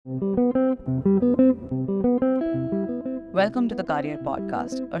Welcome to the Career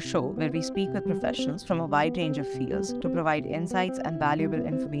Podcast, a show where we speak with professionals from a wide range of fields to provide insights and valuable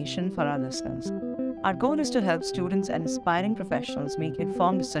information for our listeners. Our goal is to help students and aspiring professionals make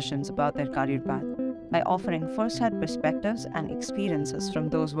informed decisions about their career path by offering first-hand perspectives and experiences from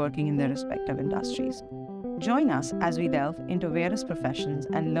those working in their respective industries. Join us as we delve into various professions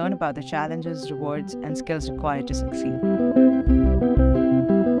and learn about the challenges, rewards, and skills required to succeed.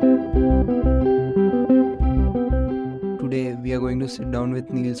 Today we are going to sit down with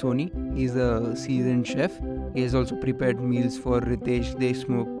Neel Soni. He's a seasoned chef. He has also prepared meals for Ritesh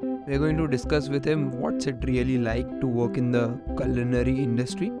Deshmukh. We are going to discuss with him what's it really like to work in the culinary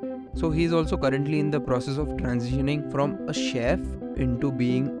industry. So he's also currently in the process of transitioning from a chef into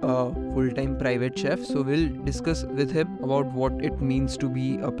being a full-time private chef. So we'll discuss with him about what it means to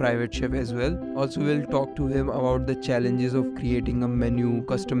be a private chef as well. Also we'll talk to him about the challenges of creating a menu,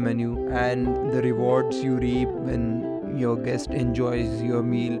 custom menu, and the rewards you reap when your guest enjoys your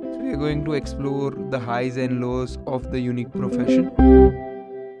meal. So we are going to explore the highs and lows of the unique profession.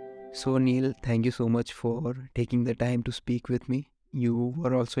 So Neel, thank you so much for taking the time to speak with me. You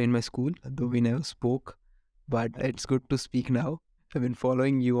were also in my school, though we never spoke, but it's good to speak now. I've been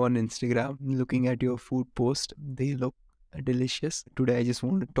following you on Instagram, looking at your food posts. They look delicious. Today I just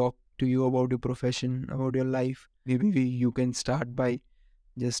want to talk to you about your profession, about your life. Maybe you can start by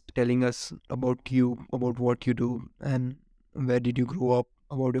just telling us about you, about what you do, and where did you grow up,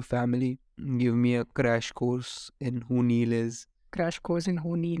 about your family. Give me a crash course in who Neel is. Crash course in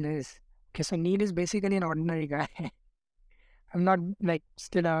who Neel is. Okay, so Neel is basically an ordinary guy. I'm not like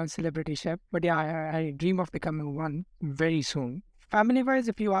still a celebrity chef, but yeah, I dream of becoming one very soon. Family wise,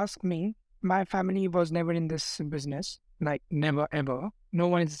 if you ask me, my family was never in this business, like never ever. No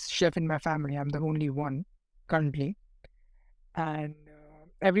one is chef in my family. I'm the only one currently, and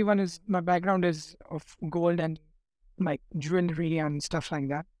everyone is. My background is of gold and like jewelry and stuff like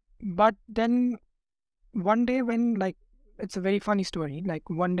that. But then one day when like it's a very funny story. Like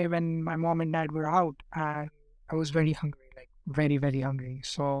one day when my mom and dad were out and I was very hungry, like very, very hungry.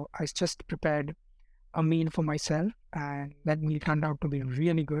 So I just prepared a meal for myself and that meal turned out to be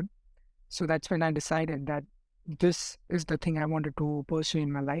really good. So that's when I decided that this is the thing I wanted to pursue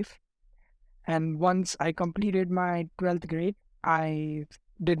in my life. And once I completed my 12th grade, I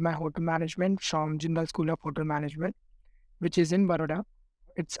did my hotel management from Jindal School of Hotel Management, which is in Baroda.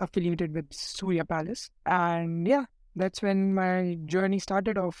 It's affiliated with Surya Palace. And yeah, that's when my journey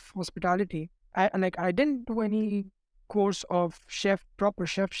started of hospitality. I didn't do any course of proper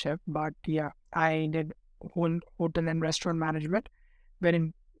chef, but yeah, I did whole hotel and restaurant management,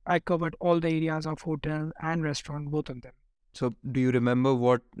 wherein I covered all the areas of hotel and restaurant, both of them. So do you remember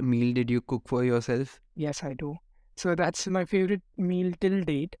what meal did you cook for yourself? Yes, I do. So that's my favorite meal till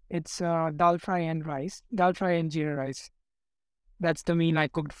date. It's dal fry and rice, dal fry and jeera rice. That's the meal I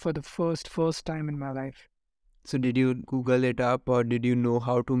cooked for the first time in my life. So did you Google it up or did you know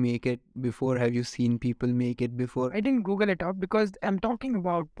how to make it before? Have you seen people make it before? I didn't Google it up because I'm talking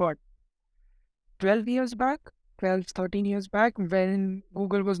about what 12 years back, 12, 13 years back, when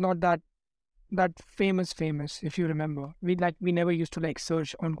Google was not that famous. If you remember, we never used to like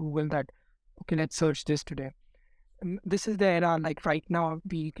search on Google that okay, let's search this today. And this is the era. Like right now,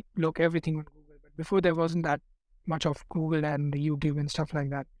 we look everything on Google, but before there wasn't that much of Google and YouTube and stuff like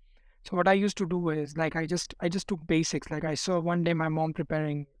that. So what I used to do is like I just took basics. Like I saw one day my mom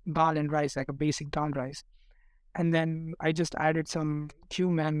preparing dal and rice, like a basic dal rice, and then I just added some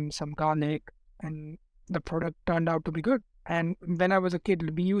cumin, some garlic, and the product turned out to be good. And when I was a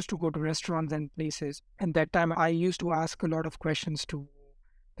kid, we used to go to restaurants and places, and that time I used to ask a lot of questions to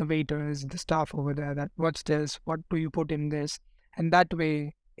the waiters, the staff over there. That what's this? What do you put in this? And that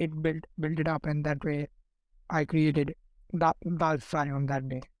way it built it up, and that way I created dal fry on that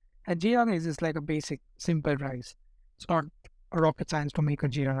day. And jeera rice is like a basic, simple rice. It's not a rocket science to make a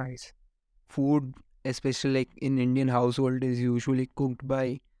jeera rice. Food, especially like in Indian household, is usually cooked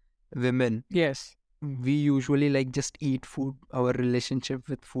by women. Yes. We usually like just eat food. Our relationship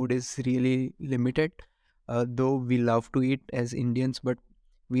with food is really limited. Though we love to eat as Indians, but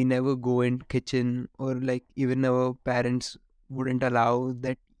we never go in kitchen or like even our parents wouldn't allow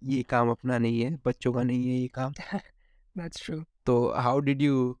that ये काम अपना नहीं है, बच्चों का नहीं है ये काम. That's true. So how did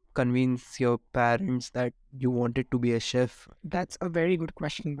you convince your parents that you wanted to be a chef? That's a very good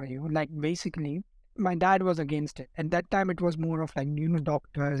question by you. Like basically, my dad was against it. At that time, it was more of like,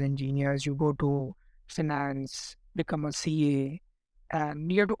 doctors, engineers, you go to finance, become a CA,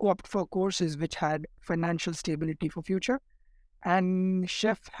 and you have to opt for courses which had financial stability for future. And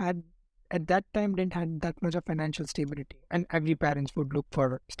chef had at that time didn't have that much of financial stability, and every parents would look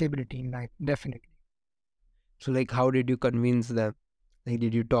for stability in life, definitely. So, like, how did you convince them? Like,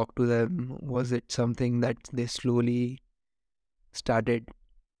 did you talk to them? Was it something that they slowly started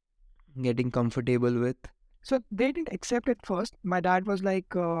getting comfortable with? So they didn't accept it first. My dad was like,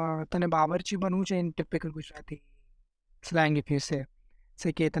 "Tane bawarchi banu chahe," in typical Gujarati slang, if you say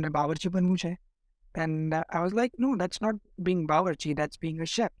ke tane bawarchi banu chahe. And I was like, no, that's not being bawarchi, that's being a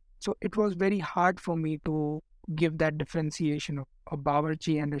chef. So it was very hard for me to give that differentiation of a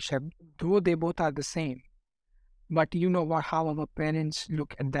bawarchi and a chef, though they both are the same. But you know what, how our parents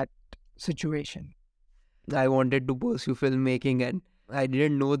look at that situation. I wanted to pursue filmmaking and I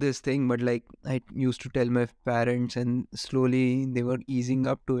didn't know this thing, but like I used to tell my parents and slowly they were easing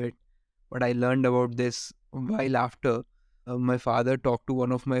up to it. But I learned about this a while after. My father talked to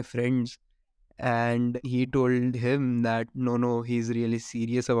one of my friends and he told him that no, he's really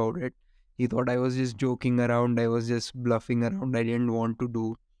serious about it. He thought I was just joking around, I was just bluffing around, I didn't want to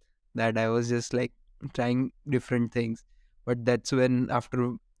do that, I was just like trying different things. But that's when,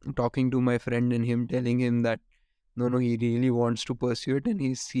 after talking to my friend and him telling him that no, he really wants to pursue it and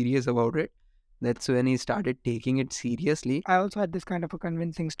he's serious about it, that's when he started taking it seriously. I also had this kind of a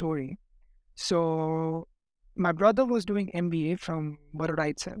convincing story. So my brother was doing MBA from Baroda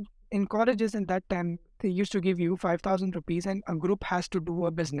itself. In colleges in that time, they used to give you 5,000 rupees and a group has to do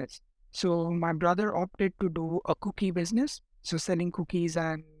a business. So my brother opted to do a cookie business, so selling cookies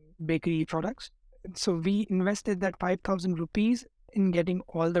and bakery products. So we invested that 5,000 rupees in getting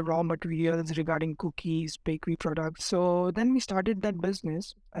all the raw materials regarding cookies, bakery products. So then we started that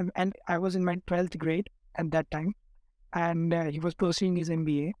business, and I was in my 12th grade at that time, and he was pursuing his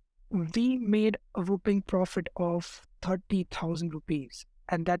MBA. We made a whooping profit of 30,000 rupees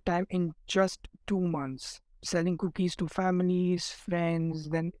at that time in just 2 months, selling cookies to families, friends.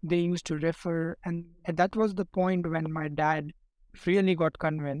 Then they used to refer, and that was the point when my dad really got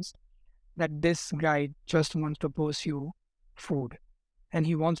convinced that this guy just wants to pursue food and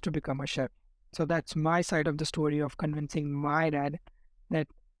he wants to become a chef. So that's my side of the story of convincing my dad that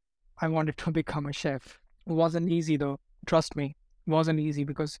I wanted to become a chef. It wasn't easy though. Trust me, it wasn't easy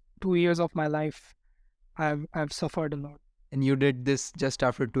because 2 years of my life I've suffered a lot. And you did this just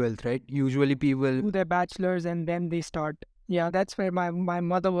after 12th, right? Usually people Do their bachelors and then they start. Yeah, that's where my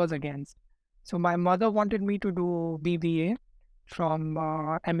mother was against. So my mother wanted me to do BBA from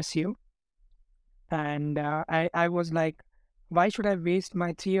MSU. And I was like, why should I waste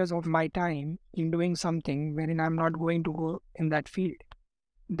my 3 years of my time in doing something wherein I'm not going to go in that field?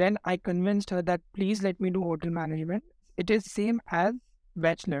 Then I convinced her that please let me do hotel management. It is same as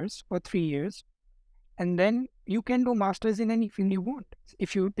bachelor's for 3 years. And then you can do masters in any field you want.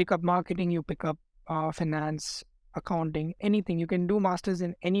 If you pick up marketing, you pick up finance, accounting, anything. You can do masters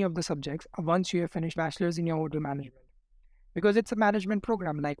in any of the subjects once you have finished bachelor's in your hotel management. Because it's a management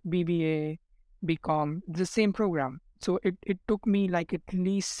program like BBA, BCom, the same program. So it took me like at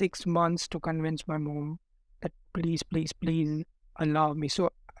least 6 months to convince my mom that please allow me.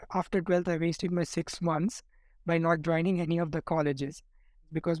 So after 12th, I wasted my 6 months by not joining any of the colleges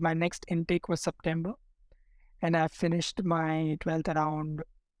because my next intake was September and I finished my 12th around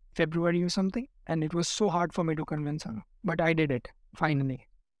February or something. And it was so hard for me to convince her. But I did it finally.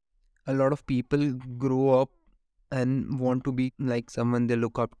 a lot of people grow up and want to be like someone they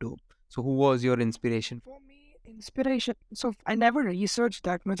look up to. So who was your inspiration? For me, inspiration. So I never researched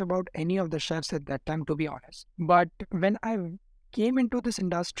that much about any of the chefs at that time, to be honest. But when I came into this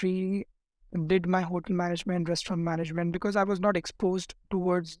industry, did my hotel management, restaurant management, because I was not exposed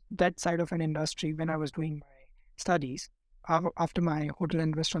towards that side of an industry when I was doing my studies. After my hotel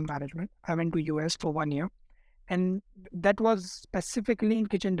and restaurant management, I went to US for 1 year, and that was specifically in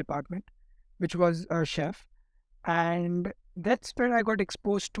kitchen department, which was a chef, and that's where I got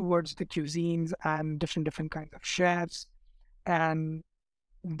exposed towards the cuisines and different kinds of chefs. And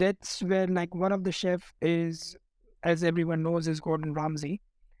that's where like one of the chef is, as everyone knows, is Gordon Ramsay.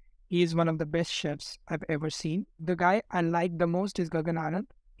 He is one of the best chefs I've ever seen. The guy I like the most is Gagan Anand.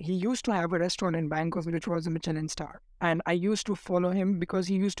 He used to have a restaurant in Bangkok which was a Michelin star. And I used to follow him because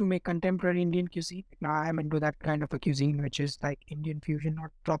he used to make contemporary Indian cuisine. Now I'm into that kind of a cuisine which is like Indian fusion,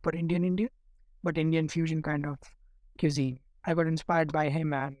 not proper Indian, but Indian fusion kind of cuisine. I got inspired by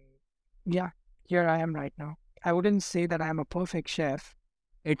him and yeah, here I am right now. I wouldn't say that I'm a perfect chef.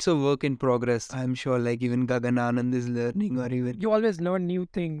 It's a work in progress. I'm sure like even Gagan Anand is learning, or even You always learn new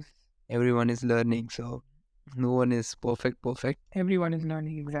things. everyone is learning. So no one is perfect. Everyone is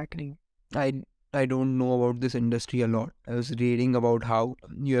learning, exactly. I don't know about this industry a lot. I was reading about how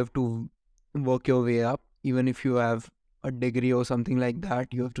you have to work your way up. Even if you have a degree or something like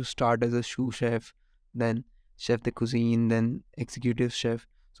that. You have to start as a sous chef, then chef de cuisine, then executive chef.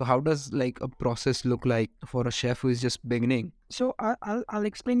 So how does like a process look like for a chef who is just beginning? So I'll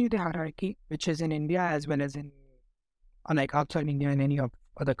explain you the hierarchy, which is in India as well as in like outside India and any of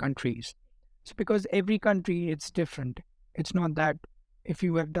other countries. So because every country it's different. It's not that if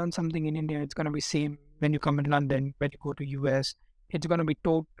you have done something in India, it's gonna be same when you come in London, when you go to US, it's gonna be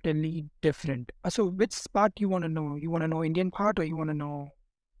totally different. So which part you wanna know? You wanna know Indian part or you wanna know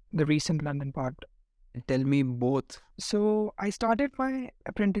the recent London part? Tell me both. So I started my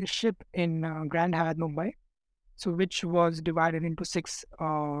apprenticeship in Grand Hyatt, Mumbai. So which was divided into six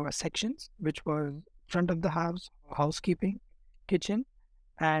sections, which was front of the house, housekeeping, kitchen,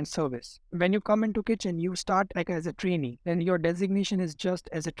 and service. When you come into kitchen, you start like as a trainee. Then your designation is just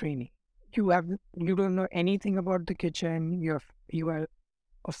as a trainee. You don't know anything about the kitchen. You are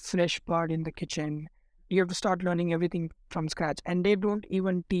a fresh part in the kitchen. You have to start learning everything from scratch, and they don't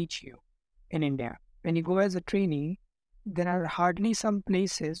even teach you in India. When you go as a trainee, there are hardly some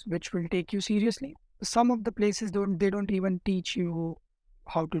places which will take you seriously. Some of the places don't even teach you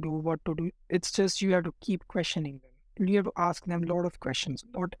how to do what to do. It's just you have to keep questioning them. You have to ask them a lot of questions,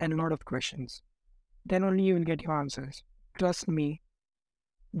 lot of questions. Then only you will get your answers. Trust me,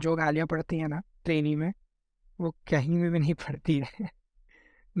 जो गालियाँ पड़ती है ना trainee में वो कहीं में भी नहीं पड़ती है.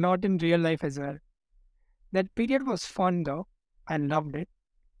 Not in real life as well. That period was fun though. I loved it.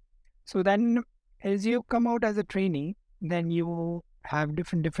 So then as you come out as a trainee, then you have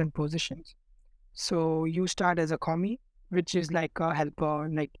different positions. So you start as a commie, which is like a helper.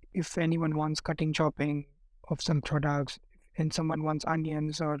 Like if anyone wants cutting, chopping of some products, and someone wants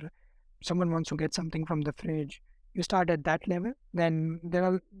onions or someone wants to get something from the fridge, you start at that level. Then there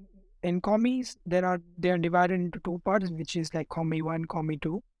are in commies they are divided into two parts, which is like commie 1, commie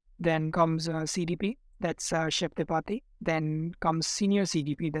 2. Then comes CDP, that's chef de partie. Then comes senior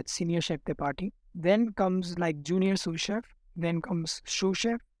CDP, that's senior chef de partie. Then comes like junior sous chef. Then comes sous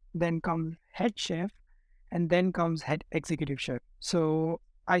chef. Then comes head chef, and then comes head executive chef. So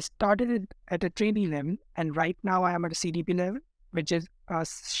I started it at a trainee level, and right now I am at a CDP level, which is a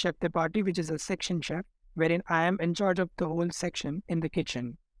chef de partie, which is a section chef, wherein I am in charge of the whole section in the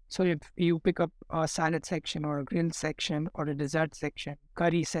kitchen. So if you pick up a salad section or a grill section or a dessert section,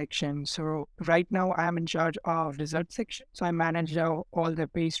 curry section. So right now I am in charge of dessert section. So I manage all the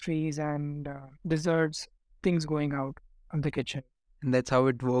pastries and desserts, things going out of the kitchen. And that's how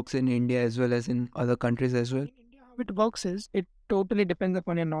it works in India as well as in other countries as well. In India, how it works is it totally depends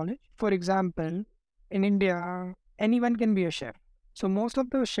upon your knowledge. For example, in India, anyone can be a chef. So most of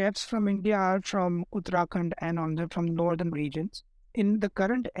the chefs from India are from Uttarakhand and from northern regions. In the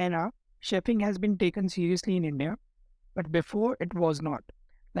current era, chefing has been taken seriously in India, but before it was not.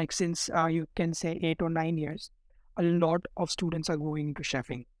 Like since you can say 8 or 9 years, a lot of students are going into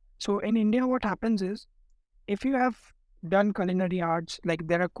chefing. So in India, what happens is if you have done culinary arts, like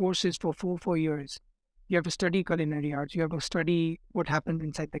there are courses for 4 years. You have to study culinary arts. You have to study what happens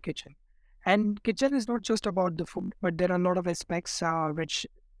inside the kitchen. And kitchen is not just about the food, but there are a lot of aspects which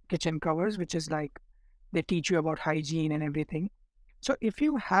kitchen covers, which is like they teach you about hygiene and everything. So if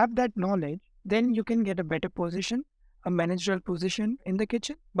you have that knowledge, then you can get a better position, a managerial position in the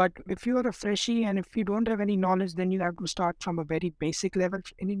kitchen. But if you are a freshie and if you don't have any knowledge, then you have to start from a very basic level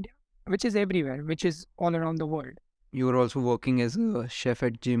in India, which is everywhere, which is all around the world. You were also working as a chef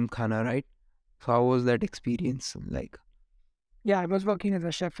at Gym Khana, right? So how was that experience like? Yeah, I was working as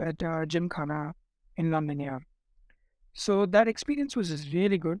a chef at Gym Khana in London, yeah. So that experience was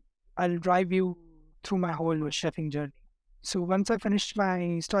really good. I'll drive you through my whole chefing journey. So once I finished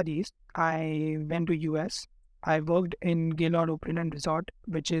my studies, I went to US. I worked in Gaylord Opry and Resort,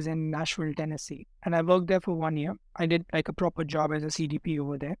 which is in Nashville, Tennessee. And I worked there for 1 year. I did like a proper job as a CDP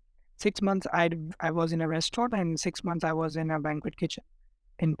over there. 6 months I was in a restaurant and 6 months I was in a banquet kitchen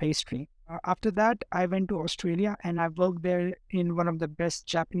in pastry. After that, I went to Australia and I worked there in one of the best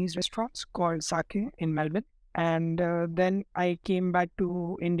Japanese restaurants called Sake in Melbourne. And then I came back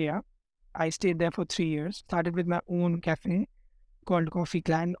to India. I stayed there for 3 years, started with my own cafe called Coffee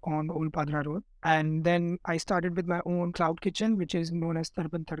Clan on Old Padra Road. And then I started with my own cloud kitchen, which is known as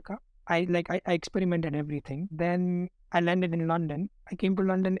Tarban Tadka. I experimented everything. Then I landed in London. I came to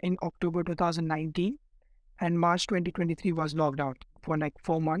London in October 2019 and March 2023 was lockdown for like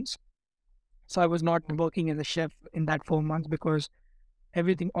 4 months. So I was not working as a chef in that 4 months because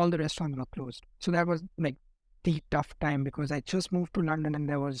all the restaurants were closed. So that was like the tough time because I just moved to London and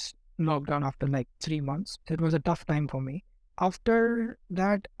there was lockdown after like 3 months. So it was a tough time for me. After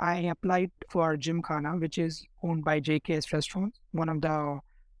that, I applied for Gym Khana, which is owned by JKS Restaurants, one of the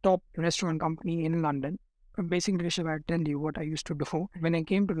top restaurant company in London. Basically, Rishabh, I'll tell you what I used to do. When I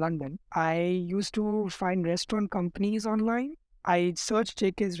came to London, I used to find restaurant companies online. I searched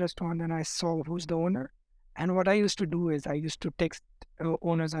JK's restaurant and I saw who's the owner. And what I used to do is I used to text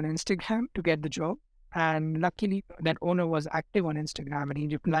owners on Instagram to get the job. And luckily, that owner was active on Instagram and he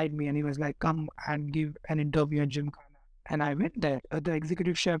replied me and he was like, come and give an interview at Gymkhana. And I went there. The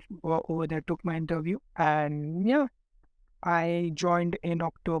executive chef over there took my interview. And yeah, I joined in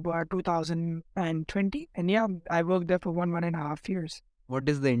October 2020. And yeah, I worked there for 1.5 years. What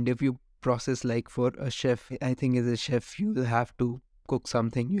is the interview process like for a chef? I think as a chef, you will have to cook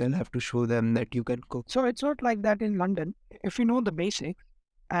something. You'll have to show them that you can cook. So it's not like that in London. If you know the basics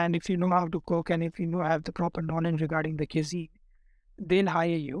and if you know how to cook and if you know have the proper knowledge regarding the cuisine, they'll hire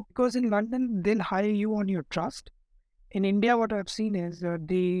you. Because in London, they'll hire you on your trust. In India, what I've seen is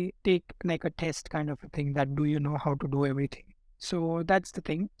they take like a test kind of a thing that do you know how to do everything. So that's the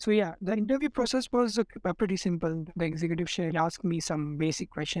thing. So yeah, the interview process was pretty simple. The executive chef asked me some basic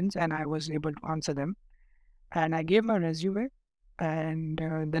questions and I was able to answer them. And I gave my resume. And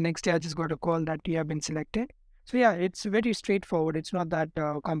the next day I just got a call that you have been selected. So yeah, it's very straightforward. It's not that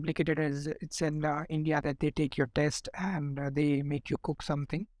complicated as it's in India that they take your test and they make you cook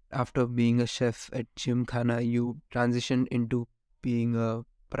something. After being a chef at Gymkhana, you transitioned into being a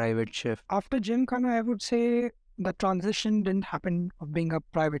private chef. After Gymkhana, I would say the transition didn't happen of being a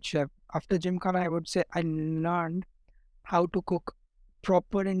private chef. After Gymkhana, I would say I learned how to cook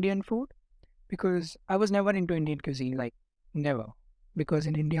proper Indian food because I was never into Indian cuisine, like never. Because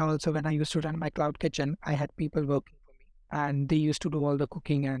in India also, when I used to run my cloud kitchen, I had people working for me and they used to do all the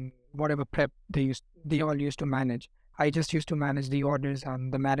cooking and whatever prep they all used to manage. I just used to manage the orders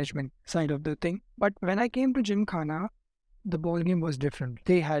and the management side of the thing. But when I came to Gymkhana, the ballgame was different.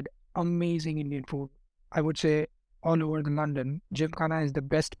 They had amazing Indian food. I would say all over the London, Gymkhana is the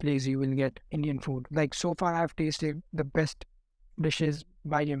best place you will get Indian food. Like so far, I've tasted the best dishes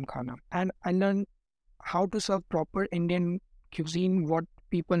by Gymkhana, and I learned how to serve proper Indian cuisine, what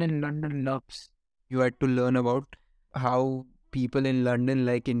people in London loves. You had to learn about how people in London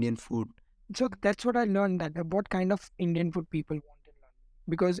like Indian food. So that's what I learned, that what kind of Indian food people want in London.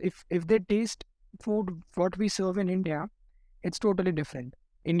 Because if they taste food what we serve in India, it's totally different.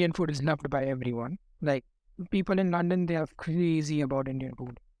 Indian food is loved by everyone. Like people in London, they are crazy about Indian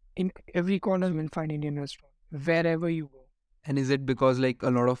food. In every corner, you will find Indian restaurant wherever you go. And is it because like a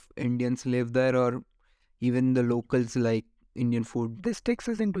lot of Indians live there, or even the locals like Indian food? This takes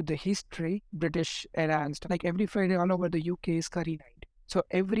us into the history, British era and stuff. Like every Friday all over the UK is curry night. So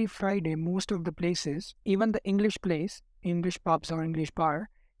every Friday, most of the places, even the English place, English pubs or English bar,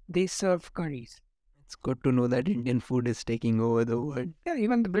 they serve curries. It's good to know that Indian food is taking over the world. Yeah,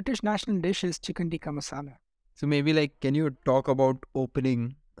 even the British national dish is chicken tikka masala. So maybe like, can you talk about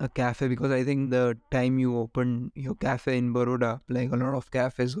opening a cafe? Because I think the time you opened your cafe in Baroda, like a lot of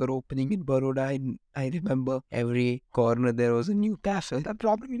cafes were opening in Baroda. I remember every corner there was a new cafe. The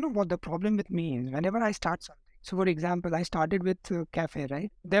problem, you know what the problem with me is, whenever I start something. So for example, I started with cafe,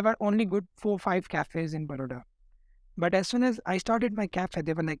 right? There were only good 4-5 cafes in Baroda. But as soon as I started my cafe,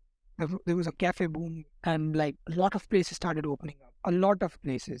 they were like, there was a cafe boom and like a lot of places started opening up. A lot of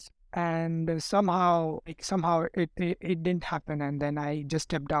places. And somehow it didn't happen, and then I just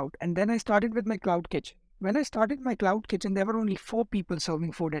stepped out. And then I started with my cloud kitchen. When I started my cloud kitchen, there were only 4 people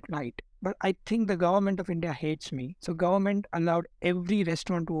serving food at night. But I think the government of India hates me. So government allowed every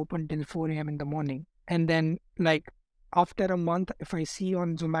restaurant to open till 4 a.m. in the morning. And then like after a month, if I see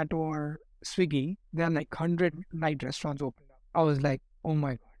on Zomato or Swiggy, there are like 100 night restaurants opened up. I was like, oh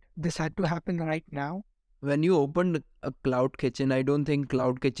my God, this had to happen right now. When you opened a cloud kitchen, I don't think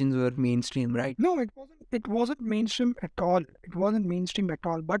cloud kitchens were mainstream, right? No, it wasn't. It wasn't mainstream at all. It wasn't mainstream at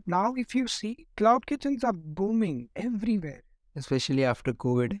all. But now, if you see, cloud kitchens are booming everywhere. Especially after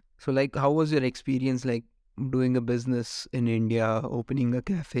COVID. So, like, how was your experience, like, doing a business in India, opening a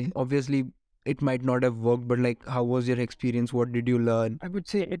cafe? Obviously, it might not have worked, but, like, how was your experience? What did you learn? I would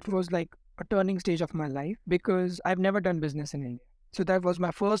say it was like a turning stage of my life because I've never done business in India. So that was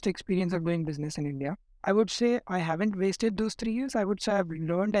my first experience of doing business in India. I would say I haven't wasted those 3 years. I would say I've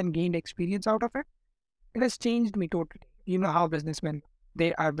learned and gained experience out of it. It has changed me totally. You know how businessmen,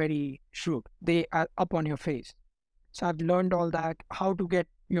 they are very shrewd. They are up on your face. So I've learned all that, how to get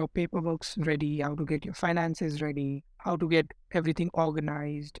your paperworks ready, how to get your finances ready, how to get everything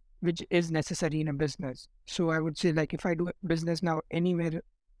organized, which is necessary in a business. So I would say like if I do business now anywhere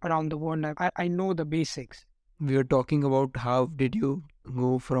around the world, I know the basics. We were talking about how did you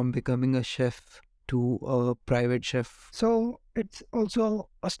go from becoming a chef to a private chef. So it's also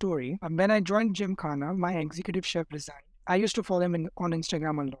a story. When I joined Gymkhana, my executive chef resigned. I used to follow him on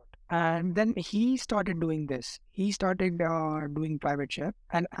Instagram a lot. And then he started doing this. He started doing private chef,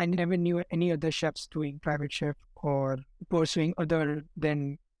 and I never knew any other chefs doing private chef or pursuing other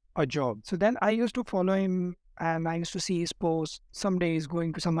than a job. So then I used to follow him, and I used to see his posts. Some days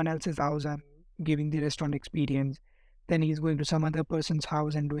going to someone else's house and giving the restaurant experience. Then he's going to some other person's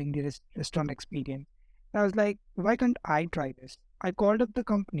house and doing the restaurant experience. I was like, why can't I try this? I called up the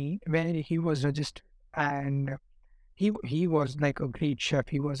company where he was registered, and he was like a great chef.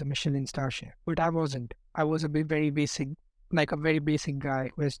 He was a Michelin star chef, but I wasn't. I was a very basic, like a very basic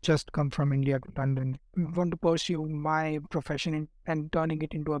guy who has just come from India to London, want to pursue my profession and turning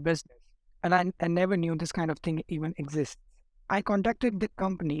it into a business. And I never knew this kind of thing even exists. I contacted the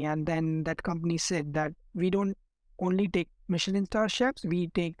company, and then that company said that we don't only take Michelin star chefs, we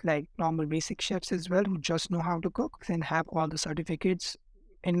take like normal basic chefs as well who just know how to cook and have all the certificates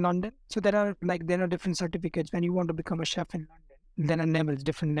in London. So there are different certificates when you want to become a chef in London. There are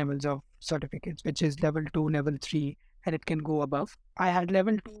different levels of certificates, which is level 2, level 3, and it can go above. I had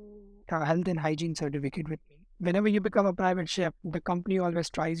level 2 health and hygiene certificate with me. Whenever you become a private chef, the company always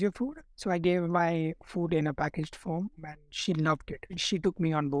tries your food. So I gave my food in a packaged form, and she loved it. She took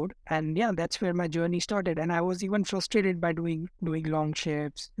me on board, and yeah, that's where my journey started. And I was even frustrated by doing long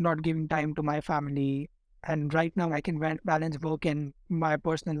shifts, not giving time to my family. And right now I can balance work and my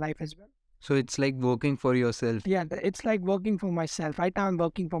personal life as well. So it's like working for yourself. Yeah, it's like working for myself. Right now I'm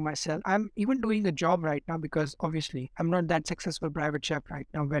working for myself. I'm even doing a job right now because obviously I'm not that successful private chef right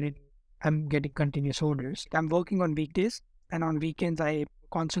now wherein I'm getting continuous orders. I'm working on weekdays, and on weekends I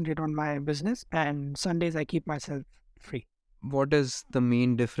concentrate on my business, and Sundays I keep myself free. What is the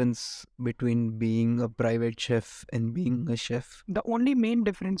main difference between being a private chef and being a chef? The only main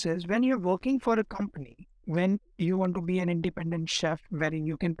difference is when you're working for a company, when you want to be an independent chef, wherein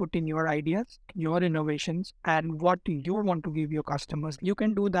you can put in your ideas, your innovations, and what you want to give your customers, you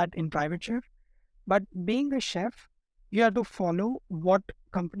can do that in private chef. But being a chef, you have to follow what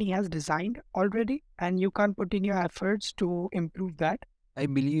company has designed already, and you can't put in your efforts to improve that. I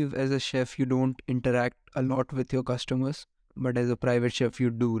believe as a chef, you don't interact a lot with your customers, but as a private chef, you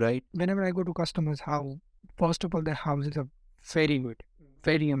do, right? Whenever I go to customers' house, first of all, their houses are very good,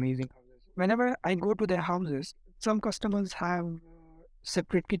 very amazing houses. Whenever I go to their houses, some customers have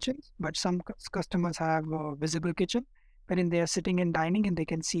separate kitchens, but some customers have a visible kitchen, wherein they are sitting and dining and they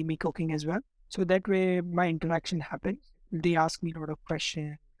can see me cooking as well. So that way, my interaction happens. They ask me a lot of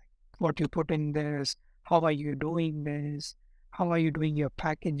questions: what you put in this, how are you doing this, how are you doing your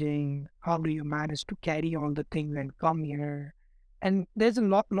packaging, how do you manage to carry all the things and come here. And there's a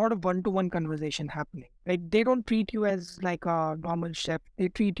lot of one-to-one conversation happening. Like, they don't treat you as like a normal chef, they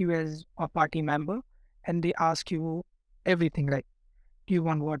treat you as a party member, and they ask you everything like, do you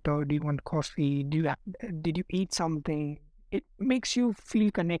want water, do you want coffee, did you eat something. It makes you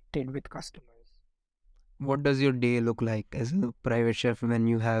feel connected with customers. What does your day look like as a private chef when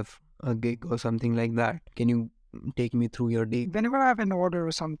you have a gig or something like that? Can you take me through your day? Whenever I have an order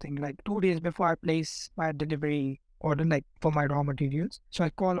or something, like 2 days before I place my delivery order, like for my raw materials, so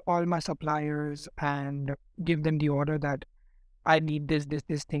I call all my suppliers and give them the order that I need this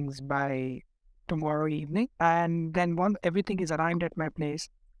things by tomorrow evening. And then once everything is arrived at my place,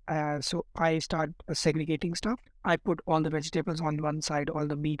 so I start segregating stuff. I put all the vegetables on one side, all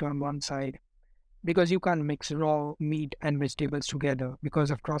the meat on one side, because you can't mix raw meat and vegetables together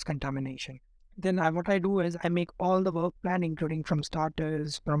because of cross contamination. Then what I do is I make all the work plan, including from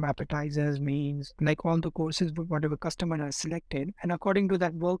starters, from appetizers, mains, like all the courses, whatever customer has selected. And according to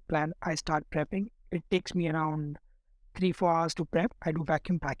that work plan, I start prepping. It takes me around 3-4 hours to prep. I do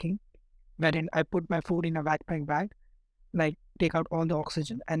vacuum packing, wherein I put my food in a backpack bag, like take out all the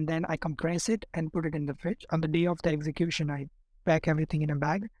oxygen, and then I compress it and put it in the fridge. On the day of the execution, I pack everything in a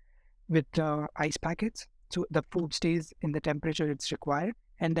bag with ice packets, so the food stays in the temperature it's required,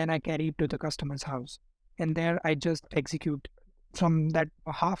 and then I carry it to the customer's house. And there I just execute from that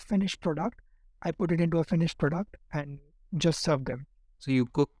half finished product, I put it into a finished product and just serve them. So you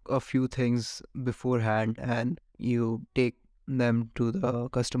cook a few things beforehand and you take them to the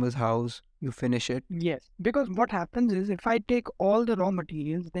customer's house, you finish it. Yes, because what happens is if I take all the raw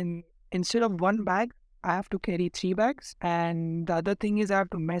materials, then instead of one bag, I have to carry 3 bags. And the other thing is I have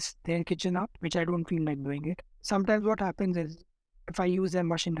to mess their kitchen up, which I don't feel like doing it. Sometimes what happens is if I use their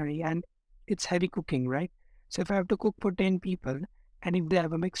machinery and it's heavy cooking, right? So if I have to cook for 10 people, and if they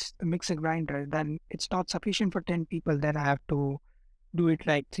have a mixer grinder, then it's not sufficient for 10 people, then I have to do it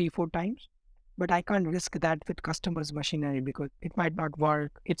like 3-4 times. But I can't risk that with customers' machinery because it might not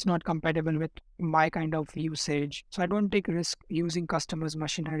work. It's not compatible with my kind of usage. So I don't take risk using customers'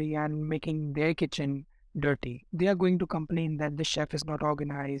 machinery and making their kitchen dirty. They are going to complain that the chef is not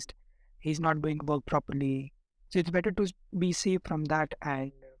organized. he's not doing work properly. So it's better to be safe from that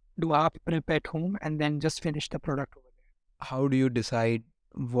and do our prep at home and then just finish the product over there. How do you decide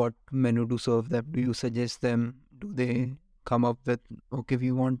what menu to serve them? Do you suggest them? Do they come up with, okay,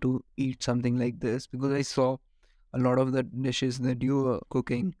 we want to eat something like this? Because I saw a lot of the dishes that you are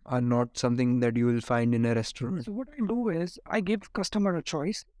cooking are not something that you will find in a restaurant. So what I do is I give customer a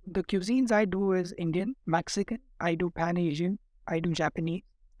choice. The cuisines I do is Indian, Mexican, I do Pan Asian, I do Japanese,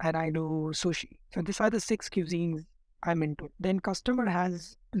 and I do sushi. So these are the 6 cuisines I'm into. Then customer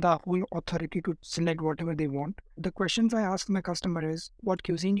has the whole authority to select whatever they want. The questions I ask my customer is what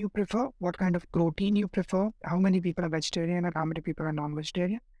cuisine you prefer, what kind of protein you prefer, how many people are vegetarian and how many people are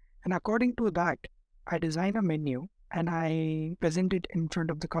non-vegetarian. And according to that, I design a menu and I present it in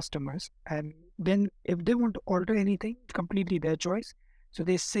front of the customers. And then if they want to order anything, it's completely their choice. So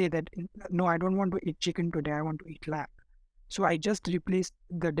they say that, no, I don't want to eat chicken today, I want to eat lamb. So I just replace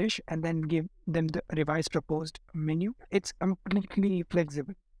the dish and then give them the revised proposed menu. It's completely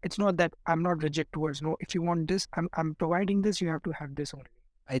flexible. It's not that I'm not rigid towards, no, if you want this, I'm providing this, you have to have this only.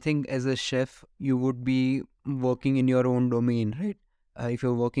 I think as a chef, you would be working in your own domain, right? If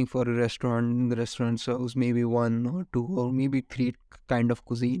you're working for a restaurant, the restaurant serves maybe one or two or maybe three kind of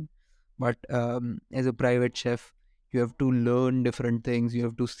cuisine. But as a private chef, you have to learn different things. You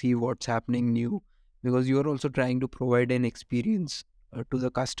have to see what's happening new because you are also trying to provide an experience to the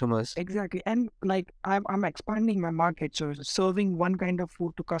customers. Exactly. And like I'm expanding my market. So serving one kind of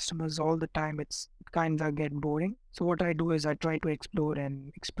food to customers all the time, it's kind of get boring. So what I do is I try to explore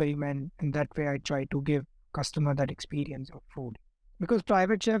and experiment. And that way I try to give customer that experience of food. Because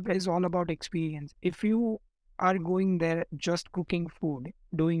private chef is all about experience. If you are going there just cooking food,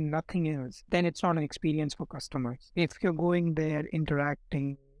 doing nothing else, then it's not an experience for customers. If you're going there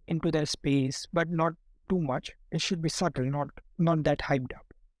interacting into their space, but not too much, it should be subtle, not that hyped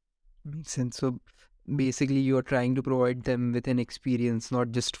up. Makes sense. So basically, you are trying to provide them with an experience, not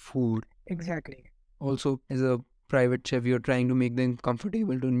just food. Exactly. Also, as a private chef, you're trying to make them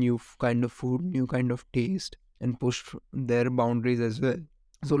comfortable to new kind of food, new kind of taste, and push their boundaries as well.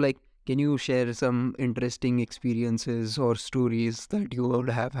 So, like, can you share some interesting experiences or stories that you would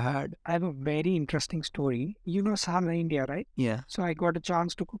have had? I have a very interesting story. You know Sam in India, right? Yeah. So I got a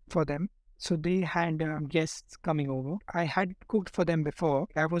chance to cook for them. So they had guests coming over. I had cooked for them before.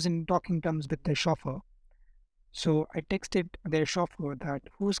 I was in talking terms with the chauffeur. So I texted their chauffeur that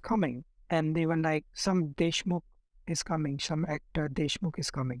who's coming, and they were like, some Deshmukh is coming, some actor Deshmukh is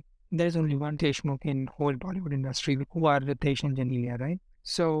coming. There's only one Deshmukh in whole Bollywood industry who are Ritesh and Janelia, right?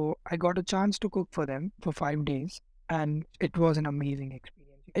 So I got a chance to cook for them for 5 days, and it was an amazing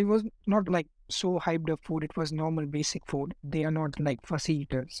experience. It was not like so hyped up food. It was normal basic food. They are not like fussy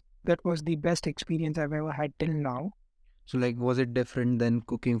eaters. That was the best experience I've ever had till now. So, like, was it different than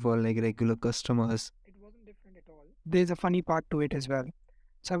cooking for like regular customers? It wasn't different at all. There's a funny part to it as well.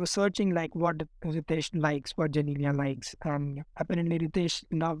 So I was searching like what Ritesh likes, what Janelia likes, and apparently Ritesh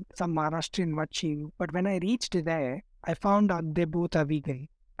loved some Maharashtrian machi. But when I reached there, I found out they both are vegan.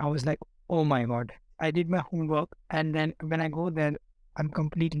 I was like, oh my god. I did my homework, and then when I go there, I'm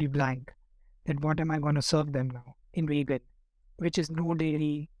completely blank. That what am I going to serve them now in vegan, which is no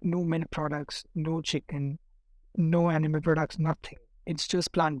dairy, no milk products, no chicken, no animal products, nothing. It's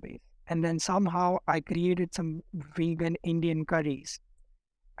just plant based. And then somehow I created some vegan Indian curries,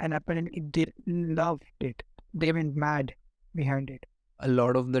 and apparently they loved it. They went mad behind it. A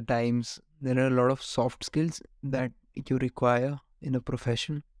lot of the times, there are a lot of soft skills that you require in a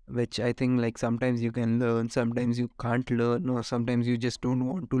profession, which I think like sometimes you can learn, sometimes you can't learn, or sometimes you just don't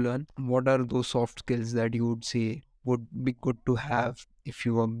want to learn. What are those soft skills that you would say would be good to have if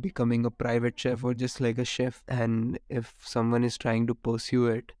you are becoming a private chef or just like a chef? And if someone is trying to pursue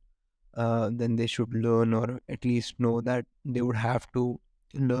it, then they should learn or at least know that they would have to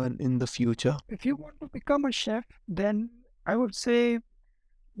learn in the future. If you want to become a chef, then I would say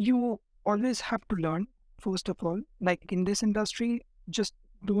you always have to learn, first of all. Like in this industry, just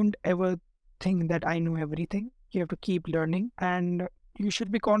don't ever think that I know everything. You have to keep learning, and you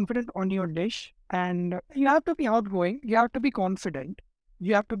should be confident on your dish, and you have to be outgoing. You have to be confident.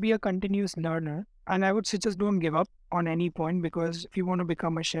 You have to be a continuous learner. And I would say just don't give up on any point, because if you want to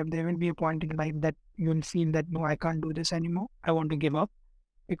become a chef, there will be a point in life that you'll feel that no, I can't do this anymore. I want to give up,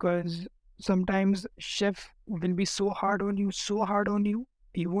 because sometimes chef will be so hard on you,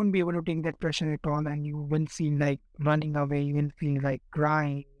 you won't be able to take that pressure at all, and you will feel like running away, you will feel like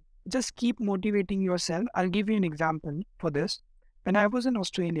crying. Just keep motivating yourself. I'll give you an example for this. When I was in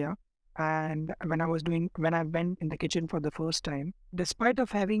Australia, and when I went in the kitchen for the first time, despite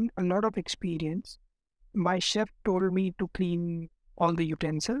of having a lot of experience, my chef told me to clean all the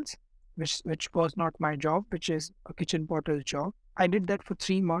utensils which was not my job, which is a kitchen porter's job. I did that for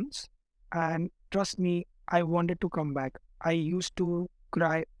 3 months, and trust me, I wanted to come back. I used to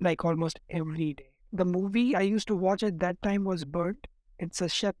cry like almost every day. The movie I used to watch at that time was Burnt. It's a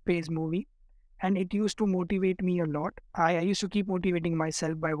chef based movie, and it used to motivate me a lot. I used to keep motivating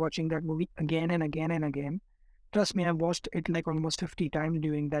myself by watching that movie again and again and again. Trust me, I watched it like almost 50 times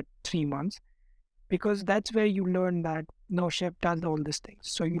during that 3 months, because that's where you learn that no, chef does all these things.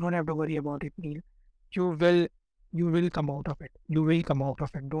 So you don't have to worry about it, Neil. You will you will come out of it. You will come out of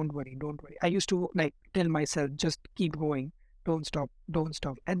it. Don't worry, don't worry. I used to like tell myself, just keep going. Don't stop, don't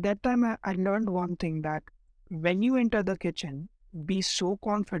stop. At that time I learned one thing, that when you enter the kitchen, be so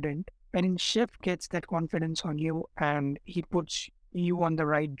confident. When chef gets that confidence on you and he puts you on the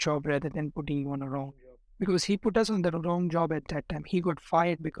right job rather than putting you on a wrong job, because he put us on the wrong job at that time. He got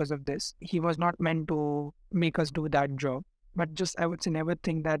fired because of this. He was not meant to make us do that job. But just, I would say, never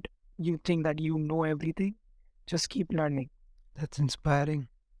think that you know everything. Just keep learning. That's inspiring.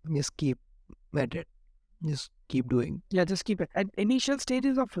 Just keep at it. Just keep doing. Yeah, just keep it. At initial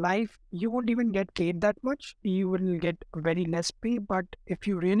stages of life, you won't even get paid that much. You will get very less pay. But if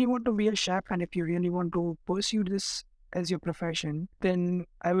you really want to be a chef and if you really want to pursue this as your profession, then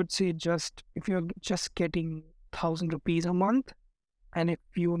I would say, just if you're just getting 1,000 rupees a month, and if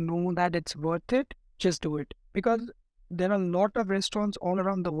you know that it's worth it, just do it. Because there are a lot of restaurants all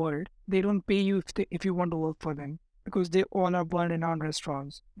around the world. They don't pay you if you want to work for them, because they all are world-renowned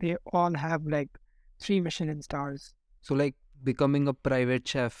restaurants. They all have like 3 Michelin stars. So, like becoming a private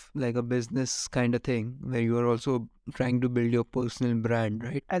chef, like a business kind of thing, where you are also trying to build your personal brand,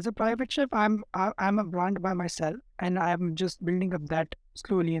 right? As a private chef, I'm a brand by myself, and I'm just building up that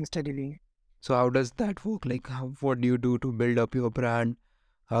slowly and steadily. So, how does that work? Like, what do you do to build up your brand?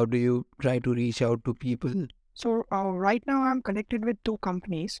 How do you try to reach out to people? So right now I'm connected with 2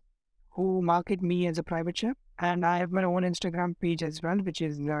 companies who market me as a private chef, and I have my own Instagram page as well, which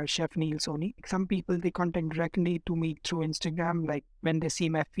is Chef Neel Soni. Some people, they contact directly to me through Instagram, like when they see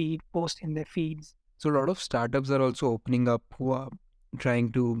my feed, post in their feeds. So, a lot of startups are also opening up who are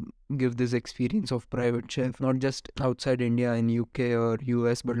trying to give this experience of private chef, not just outside India in UK or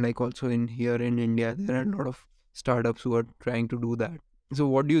US, but like also in here in India. There are a lot of startups who are trying to do that. So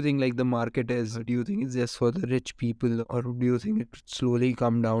what do you think like the market is? Do you think it's just for the rich people, or do you think it would slowly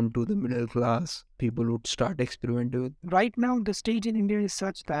come down to the middle class? People would start experimenting with. Right now, the stage in India is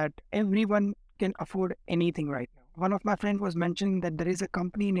such that everyone can afford anything right now. One of my friends was mentioning that there is a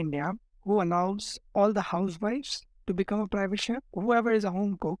company in India who allows all the housewives to become a private chef. Whoever is a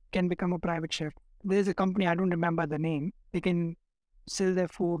home cook can become a private chef. There is a company, I don't remember the name. They can sell their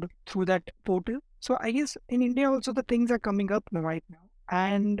food through that portal. So I guess in India also the things are coming up right now.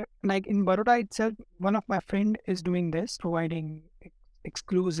 And like in Baroda itself, one of my friend is doing this, providing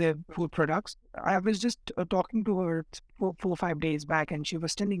exclusive food products. I was just talking to her 4 or 5 days back, and she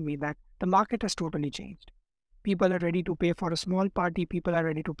was telling me that the market has totally changed. People are ready to pay for a small party. People are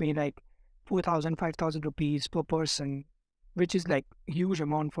ready to pay like 4,000, 5,000 rupees per person, which is like huge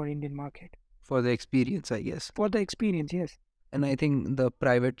amount for Indian market. For the experience, I guess. For the experience, yes. And I think the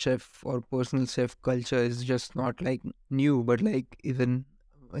private chef or personal chef culture is just not like new, but like even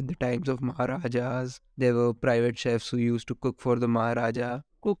in the times of Maharajas, there were private chefs who used to cook for the Maharaja.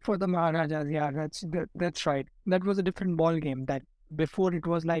 Cook for the Maharajas, yeah, that's right. That was a different ball game. That before it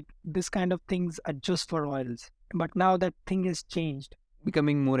was like this kind of things are just for royals, but now that thing has changed.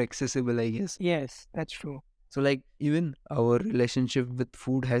 Becoming more accessible, I guess. Yes, that's true. So like even our relationship with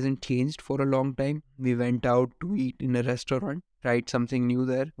food hasn't changed for a long time. We went out to eat in a restaurant, tried something new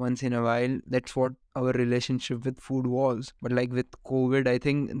there once in a while. That's what our relationship with food was. But like with COVID, I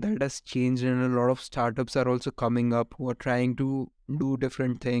think that has changed, and a lot of startups are also coming up who are trying to do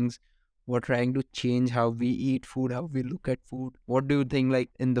different things. We're trying to change how we eat food, how we look at food. What do you think, like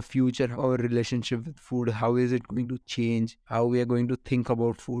in the future, our relationship with food, how is it going to change? How we are going to think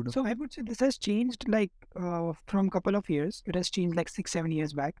about food? So I would say this has changed like from couple of years. It has changed like 6, 7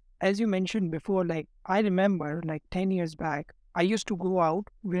 years back. As you mentioned before, like I remember like 10 years back, I used to go out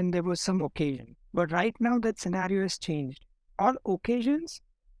when there was some occasion. But right now that scenario has changed. On occasions,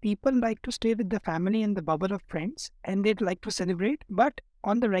 people like to stay with the family and the bubble of friends, and they'd like to celebrate. But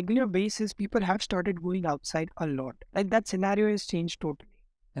on the regular basis, people have started going outside a lot. Like that scenario has changed totally.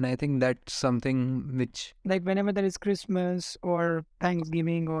 And I think that's something which, like whenever there is Christmas or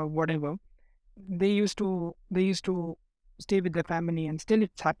Thanksgiving or whatever, they used to stay with the family, and still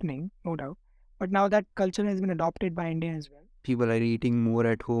it's happening, no doubt. But now that culture has been adopted by India as well. people are eating more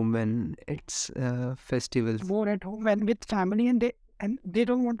at home when it's festivals. More at home and with family, and they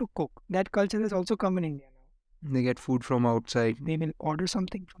don't want to cook. That culture has also come in India now. They get food from outside. They will order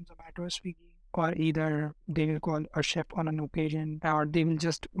something from Zomato or Swiggy, or either they will call a chef on an occasion, or they will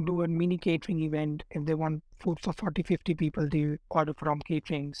just do a mini catering event. If they want food for 40, 50 people, they will order from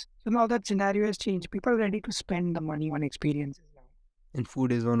caterings. So now that scenario has changed. People are ready to spend the money on experiences now. And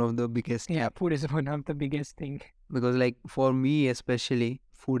food is one of the biggest. Yeah, food is one of the biggest thing. Because like for me especially,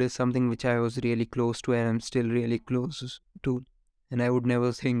 food is something which I was really close to and I'm still really close to. And I would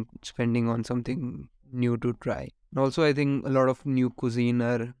never think spending on something new to try. And also I think a lot of new cuisine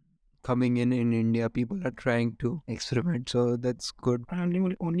are coming in India. People are trying to experiment. So that's good. I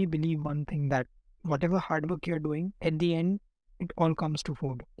only believe one thing, that whatever hard work you're doing, at the end, it all comes to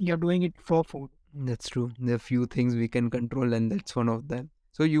food. You're doing it for food. That's true. There are few things we can control and that's one of them.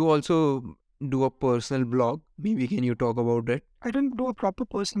 So you also do a personal blog. Maybe can you talk about it? I don't do a proper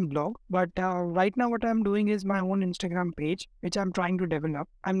personal blog, but right now what I'm doing is my own Instagram page, which I'm trying to develop.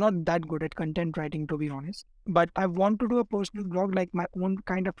 I'm not that good at content writing, to be honest, but I want to do a personal blog, like my own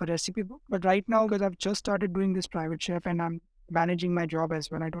kind of a recipe book. But right now, because I've just started doing this private chef and I'm managing my job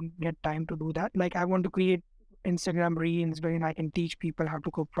as well, I don't get time to do that. Like I want to create Instagram reels wherein I can teach people how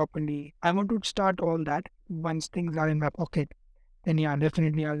to cook properly. I want to start all that once things are in my pocket. Then yeah,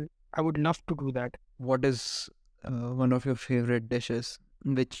 definitely I would love to do that. What is one of your favorite dishes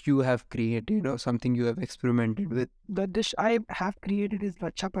which you have created or something you have experimented with? The dish I have created is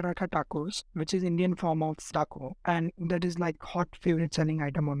Lacha Paratha tacos, which is Indian form of taco, and that is like hot favorite selling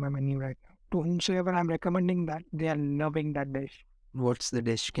item on my menu right now. To whomsoever I'm recommending that, they are loving that dish. What's the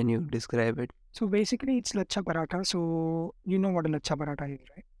dish? Can you describe it? So basically, it's Lacha Paratha. So you know what a Lacha Paratha is,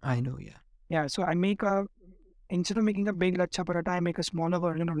 right? I know, yeah. Yeah. So instead of making a big Lacha Paratha, I make a smaller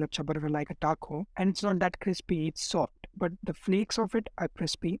version of Lacha Paratha, like a taco, and it's not that crispy. It's soft, but the flakes of it are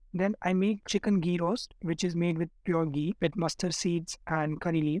crispy. Then I make chicken ghee roast, which is made with pure ghee with mustard seeds and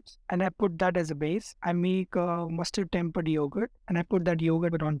curry leaves, and I put that as a base. I make mustard tempered yogurt, and I put that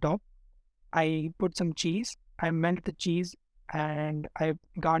yogurt on top. I put some cheese. I melt the cheese and I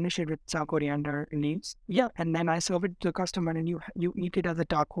garnish it with some coriander leaves. Yeah, and then I serve it to the customer, and you eat it as a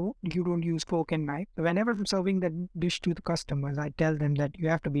taco. You don't use fork and knife. Whenever I'm serving that dish to the customers, I tell them that you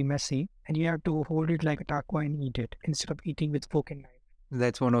have to be messy and you have to hold it like a taco and eat it instead of eating with fork and knife.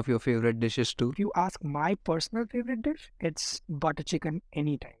 That's one of your favorite dishes too. If you ask my personal favorite dish, it's butter chicken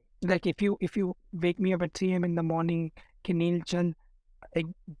anytime. Like if you wake me up at 3 a.m. in the morning, कि नील चल एक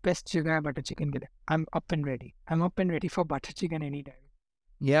best जगह है butter chicken के लिए. I'm up and ready. I'm up and ready for butter chicken anytime.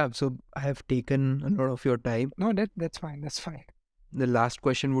 Yeah, so I have taken a lot of your time. No, that's fine. That's fine. The last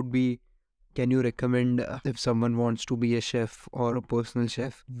question would be, can you recommend if someone wants to be a chef or a personal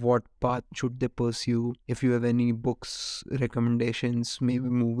chef, what path should they pursue? If you have any books, recommendations, maybe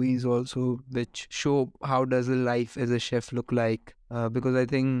movies also, which show how does a life as a chef look like? Because I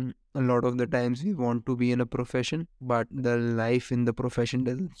think a lot of the times we want to be in a profession, but the life in the profession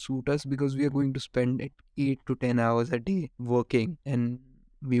doesn't suit us because we are going to spend 8 to 10 hours a day working, and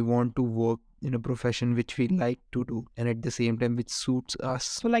we want to work in a profession which we like to do and at the same time which suits us.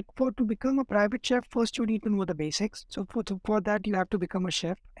 So like to become a private chef, first you need to know the basics. So for that you have to become a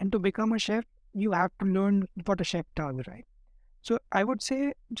chef, and to become a chef you have to learn what a chef does, right? So I would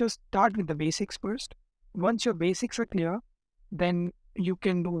say just start with the basics first. Once your basics are clear, then you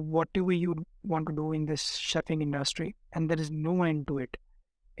can do whatever you want to do in this chefing industry, and there is no end to it.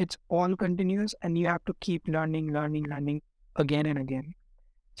 It's all continuous and you have to keep learning again and again.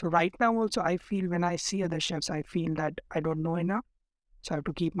 So right now also I feel when I see other chefs, I feel that I don't know enough. So I have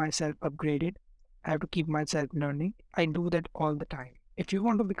to keep myself upgraded. I have to keep myself learning. I do that all the time. If you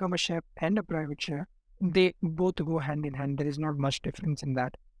want to become a chef and a private chef, they both go hand in hand. There is not much difference in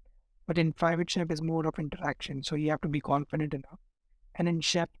that. But in private chef is more of interaction. So you have to be confident enough. And in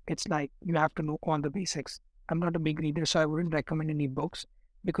chef, it's like you have to know all the basics. I'm not a big reader, so I wouldn't recommend any books,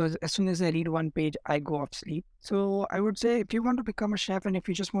 because as soon as I read one page, I go off sleep. So I would say if you want to become a chef and if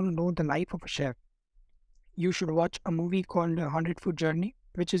you just want to know the life of a chef, you should watch a movie called 100 Foot Journey,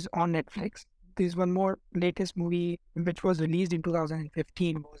 which is on Netflix. There's one more latest movie which was released in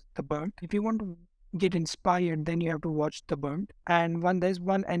 2015 was The Burnt. If you want to get inspired, then you have to watch The Burnt. And there's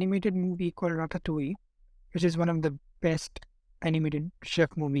one animated movie called Ratatouille, which is one of the best animated chef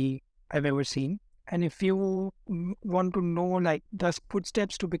movie I've ever seen. And if you want to know like the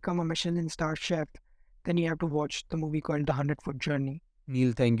footsteps to become a Michelin star chef, then you have to watch the movie called The 100 Foot Journey.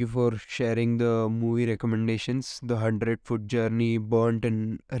 Neel, thank you for sharing the movie recommendations. The 100 Foot Journey, Burnt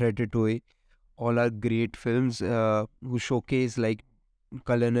and Ratatouille, all are great films who showcase like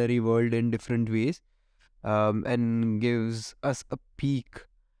culinary world in different ways, and gives us a peek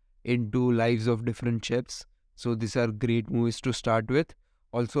into lives of different chefs. So these are great movies to start with.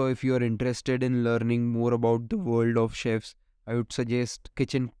 Also, if you are interested in learning more about the world of chefs, I would suggest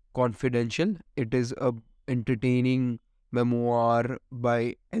Kitchen Confidential. It is a entertaining memoir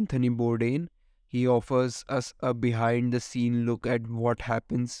by Anthony Bourdain. He offers us a behind the scene look at what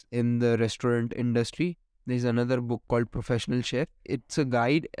happens in the restaurant industry. There's another book called Professional Chef. It's a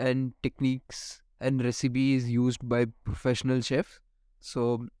guide and techniques and recipes used by professional chefs.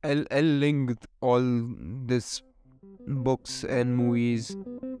 So I'll link all this books and movies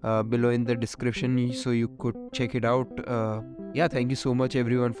below in the description so you could check it out. Yeah, thank you so much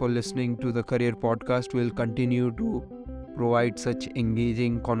everyone for listening to the Career Podcast. We'll continue to provide such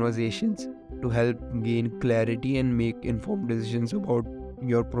engaging conversations to help gain clarity and make informed decisions about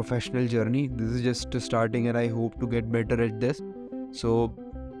your professional journey. This is just starting and I hope to get better at this. So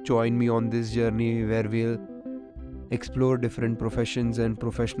join me on this journey where we'll explore different professions and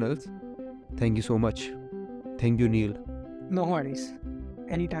professionals. Thank you so much. Thank you, Neel. No worries.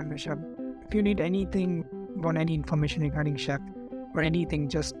 Anytime, Rishabh. If you need anything, want any information regarding chef or anything,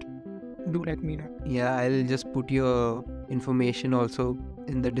 just do let me know. Yeah, I'll just put your information also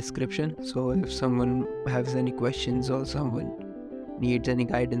in the description. So if someone has any questions or someone needs any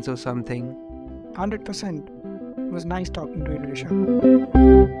guidance or something. 100%. It was nice talking to you,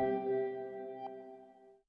 Rishabh.